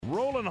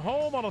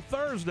Traveling home on a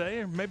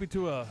Thursday, maybe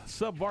to a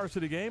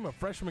sub-varsity game, a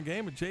freshman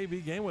game, a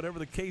JV game, whatever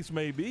the case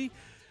may be.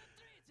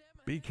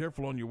 Be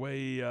careful on your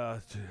way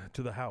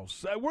to the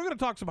house. We're going to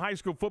talk some high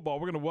school football.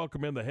 We're going to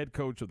welcome in the head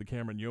coach of the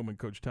Cameron Yoe,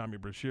 Coach Tommy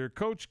Brashear.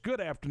 Coach,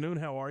 good afternoon.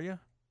 How are you?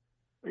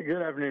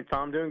 Good afternoon,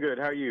 Tom. Doing good.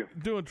 How are you?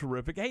 Doing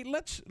terrific. Hey,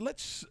 let's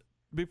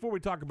before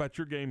we talk about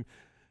your game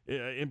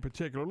in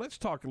particular, let's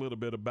talk a little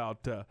bit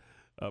about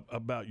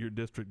your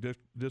district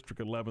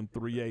 11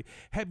 3A.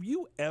 Have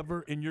you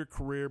ever in your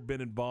career been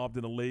involved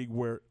in a league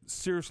where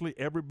seriously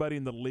everybody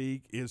in the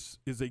league is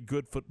a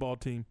good football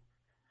team?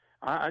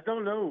 I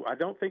don't know. I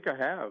don't think I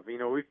have. You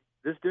know,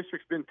 this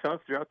district's been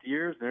tough throughout the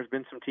years, and there's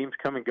been some teams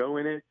come and go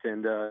in it,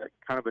 and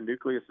kind of a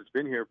nucleus that's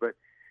been here. But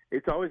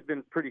it's always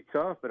been pretty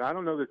tough. But I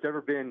don't know that's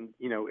ever been,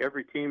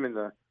 every team in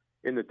the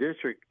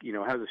district,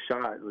 has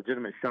a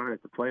legitimate shot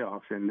at the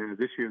playoffs. And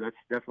this year, that's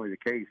definitely the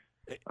case.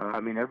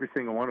 Every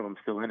single one of them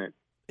still in it.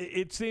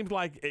 It seems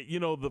like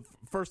the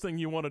first thing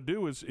you want to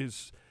do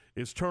is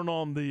turn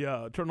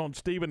on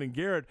Stephen and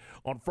Garrett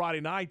on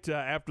Friday night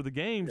after the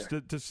games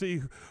to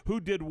see who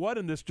did what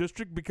in this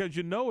district, because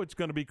it's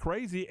going to be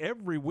crazy.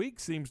 Every week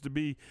seems to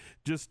be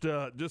just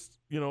a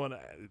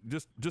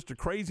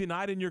crazy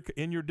night in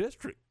your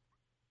district.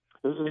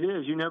 It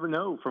is. You never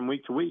know from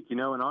week to week.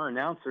 And our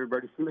announcer,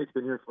 Brady Seamate's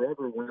been here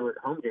forever. When we're at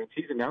home games,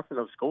 he's announcing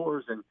those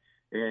scores, and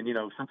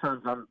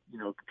sometimes I'm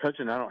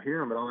coaching, I don't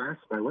hear him, but I'll ask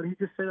him, what did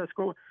he just say that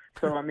score?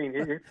 So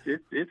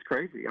it's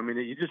crazy.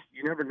 You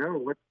never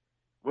know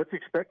what's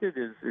expected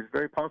is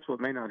very possible.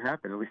 It may not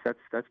happen. At least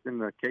that's been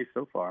the case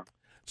so far.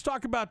 Let's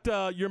talk about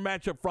your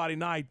matchup Friday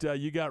night.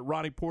 You got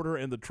Ronnie Porter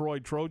and the Troy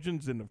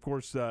Trojans, and of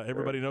course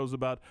everybody knows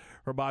about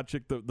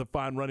Herbachik, the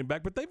fine running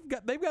back, but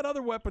they've got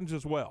other weapons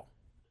as well.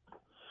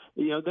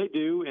 They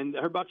do, and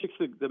Herbachik's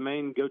the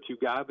main go-to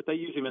guy, but they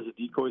use him as a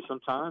decoy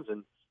sometimes,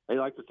 and they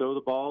like to throw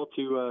the ball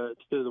to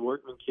the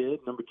Workman kid,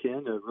 number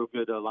 10, a real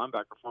good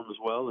linebacker for him as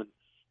well, and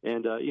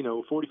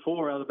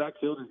 44 out of the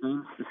backfield. His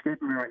name's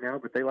escaping me right now,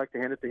 but they like to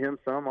hand it to him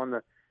some on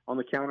the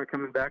counter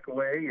coming back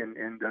away, and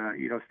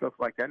stuff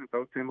like that, and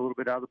throw it to him a little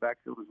bit out of the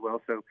backfield as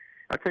well. So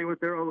I tell you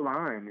what, their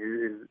O-line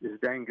is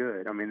dang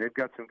good. They've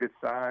got some good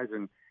size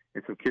and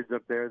some kids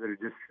up there that are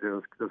just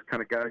those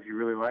kind of guys you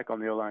really like on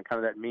the O-line,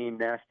 kind of that mean,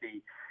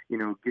 nasty,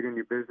 get in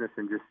your business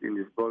and just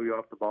blow you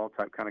off the ball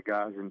type kind of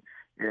guys. And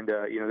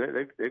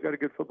they've got a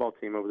good football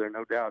team over there,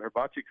 no doubt.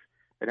 Herbachik's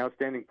an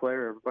outstanding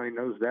player. Everybody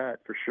knows that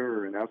for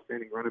sure. An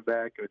outstanding running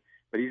back.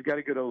 But he's got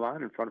a good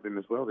O-line in front of him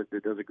as well that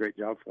does a great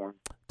job for him.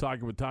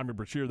 Talking with Tommy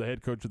Brashear, the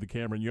head coach of the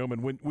Cameron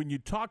Yoe. When you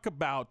talk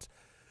about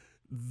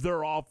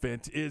their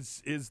offense,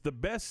 is the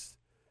best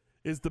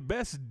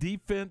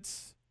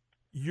defense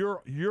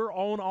your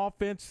own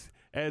offense,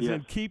 as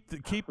in keep the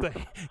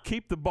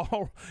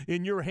ball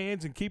in your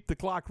hands and keep the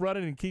clock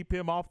running and keep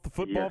him off the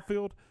football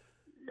field?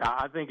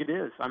 I think it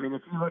is.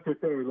 If you look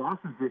at their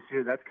losses this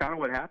year, that's kind of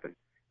what happened.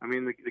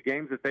 The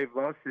games that they've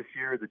lost this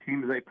year, the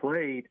teams they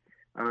played,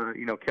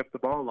 kept the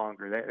ball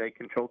longer. They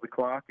controlled the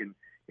clock and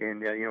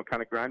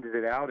kind of grinded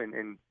it out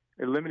and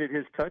limited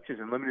his touches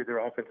and limited their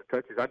offensive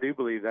touches. I do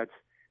believe that's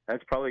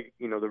probably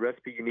the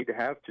recipe you need to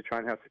have to try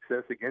and have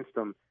success against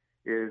them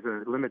is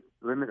limit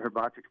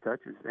Herbachik's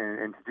touches.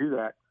 And to do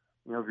that,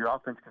 if your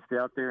offense can stay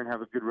out there and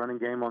have a good running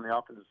game on the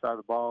offensive side of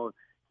the ball,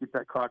 keep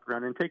that clock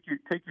running, take your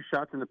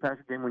shots in the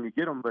passing game when you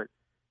get them. But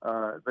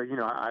let's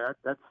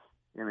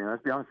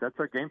be honest, that's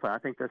our game plan. I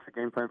think that's the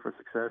game plan for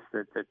success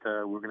that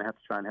we're going to have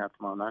to try and have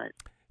tomorrow night.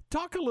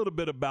 Talk a little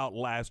bit about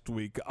last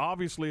week.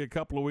 Obviously, a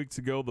couple of weeks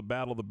ago, the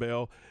Battle of the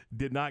Bell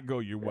did not go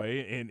your way,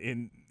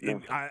 and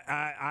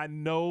I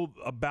know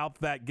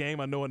about that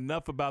game. I know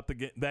enough about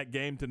that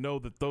game to know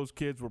that those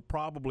kids were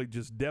probably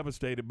just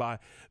devastated by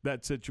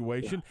that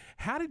situation. Yeah.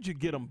 How did you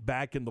get them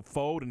back in the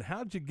fold, and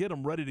how did you get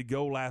them ready to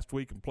go last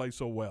week and play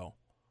so well?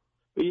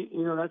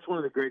 That's one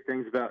of the great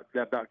things about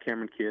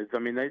Cameron kids.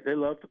 They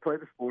love to play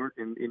the sport,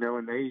 and they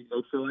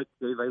feel like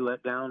they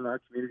let down our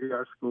community,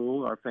 our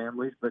school, our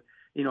families. But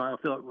I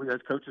feel like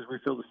as coaches, we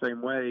feel the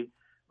same way.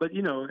 But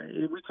we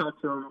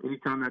talk to them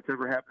anytime that's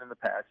ever happened in the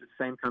past. It's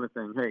the same kind of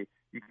thing. Hey,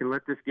 you can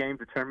let this game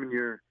determine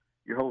your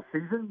whole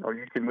season, or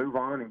you can move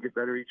on and get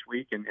better each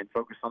week and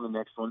focus on the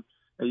next one.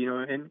 What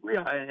I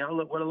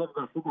love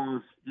about football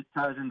is it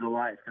ties into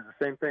life, because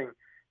the same thing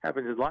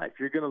happens in life.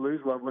 You're going to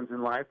lose loved ones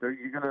in life.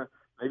 You're going to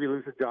maybe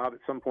lose a job at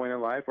some point in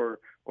life, or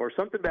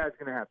something bad's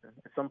going to happen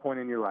at some point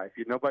in your life.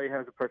 Nobody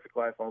has a perfect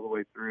life all the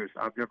way through.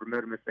 So I've never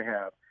met them if they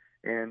have.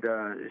 And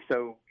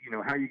so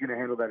how are you going to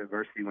handle that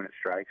adversity when it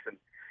strikes?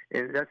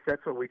 And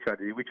that's what we try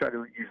to do. We try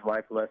to use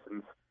life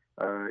lessons,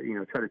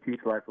 try to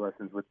teach life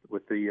lessons with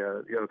the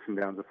ups and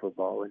downs of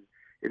football.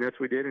 And that's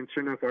what we did. And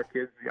sure enough, our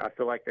kids, I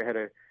feel like they had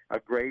a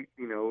great,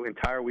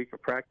 entire week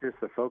of practice.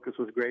 The focus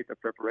was great. The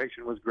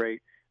preparation was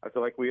great. I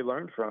feel like we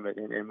learned from it,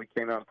 and we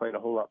came out and played a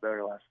whole lot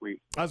better last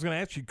week. I was going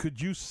to ask you, could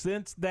you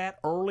sense that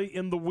early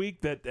in the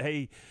week that,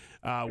 hey,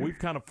 we've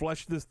kind of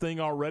fleshed this thing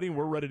already and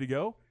we're ready to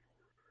go?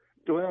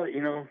 Well,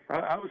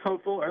 I was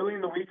hopeful. Early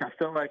in the week, I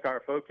felt like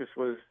our focus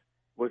was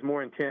was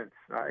more intense.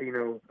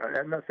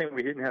 I'm not saying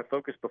we didn't have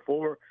focus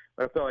before,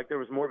 but I felt like there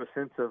was more of a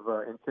sense of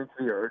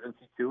intensity or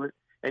urgency to it.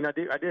 And I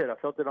did. I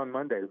felt it on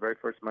Monday, the very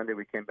first Monday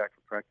we came back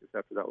from practice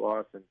after that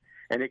loss,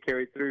 and it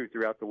carried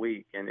throughout the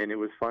week. And it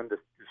was fun to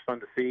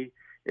see.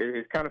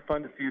 It's kind of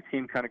fun to see a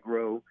team kind of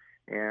grow.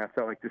 And I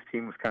felt like this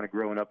team was kind of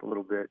growing up a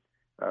little bit,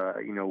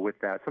 with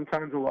that.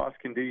 Sometimes a loss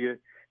can do you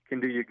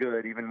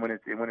good, even when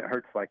it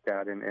hurts like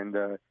that. And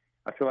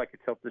I feel like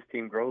it's helped this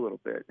team grow a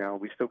little bit. Now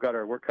we still got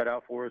our work cut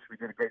out for us. We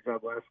did a great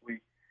job last week.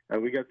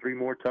 We got 3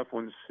 more tough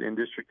ones in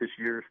district this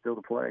year still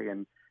to play,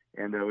 and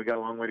we got a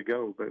long way to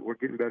go. But we're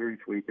getting better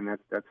each week, and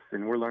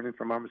and we're learning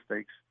from our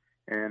mistakes,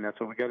 and that's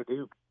what we got to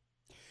do.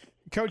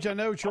 Coach, I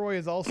know Troy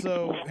has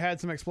also had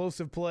some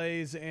explosive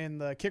plays in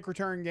the kick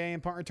return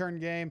game, punt return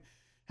game.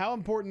 How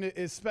important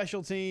is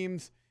special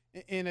teams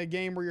in a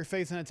game where you're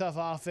facing a tough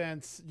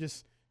offense,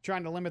 just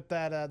trying to limit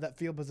that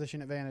field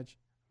position advantage?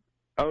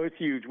 Oh, it's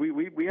huge.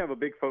 We have a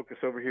big focus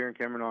over here in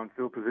Cameron on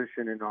field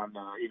position, and on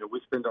we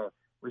spend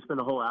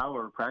a whole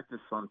hour of practice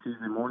on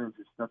Tuesday mornings.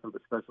 It's nothing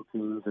but special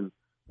teams, and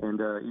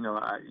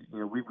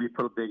we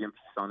put a big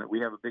emphasis on it. We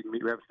have a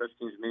special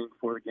teams meeting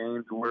before the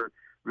games. We're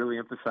really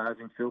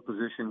emphasizing field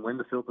position, win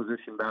the field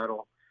position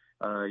battle.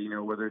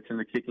 Whether it's in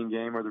the kicking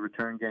game or the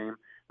return game.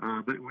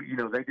 But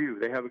they do.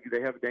 They have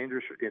a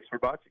dangerous. It's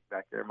Herbacic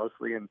back there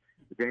mostly, in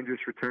the dangerous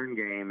return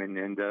game,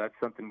 and that's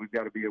something we've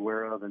got to be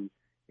aware of and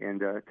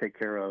take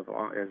care of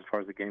as far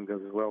as the game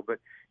goes as well. But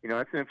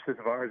that's an emphasis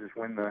of ours, is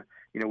when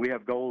we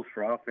have goals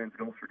for offense,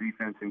 goals for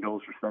defense, and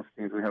goals for special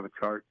teams. We have a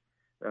chart,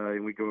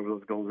 and we go over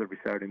those goals every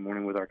Saturday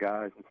morning with our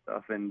guys and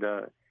stuff. And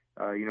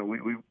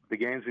the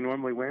games we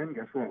normally win,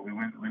 guess what? We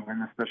win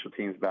the special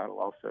teams battle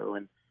also,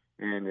 and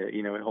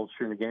it holds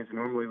true in the games we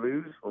normally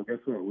lose. Well, guess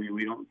what?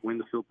 We don't win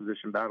the field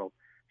position battle.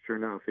 Sure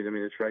enough,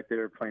 it's right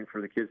there playing for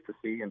the kids to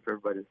see and for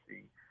everybody to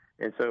see.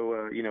 And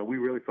so, we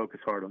really focus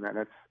hard on that.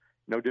 That's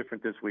no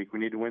different this week. We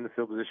need to win the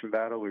field position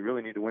battle. We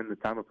really need to win the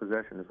time of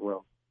possession as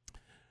well.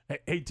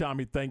 Hey,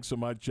 Tommy, thanks so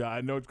much.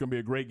 I know it's going to be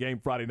a great game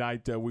Friday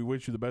night. We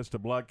wish you the best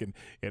of luck and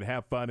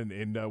have fun,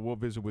 and we'll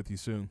visit with you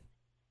soon.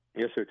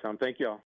 Yes, sir, Tom. Thank you all.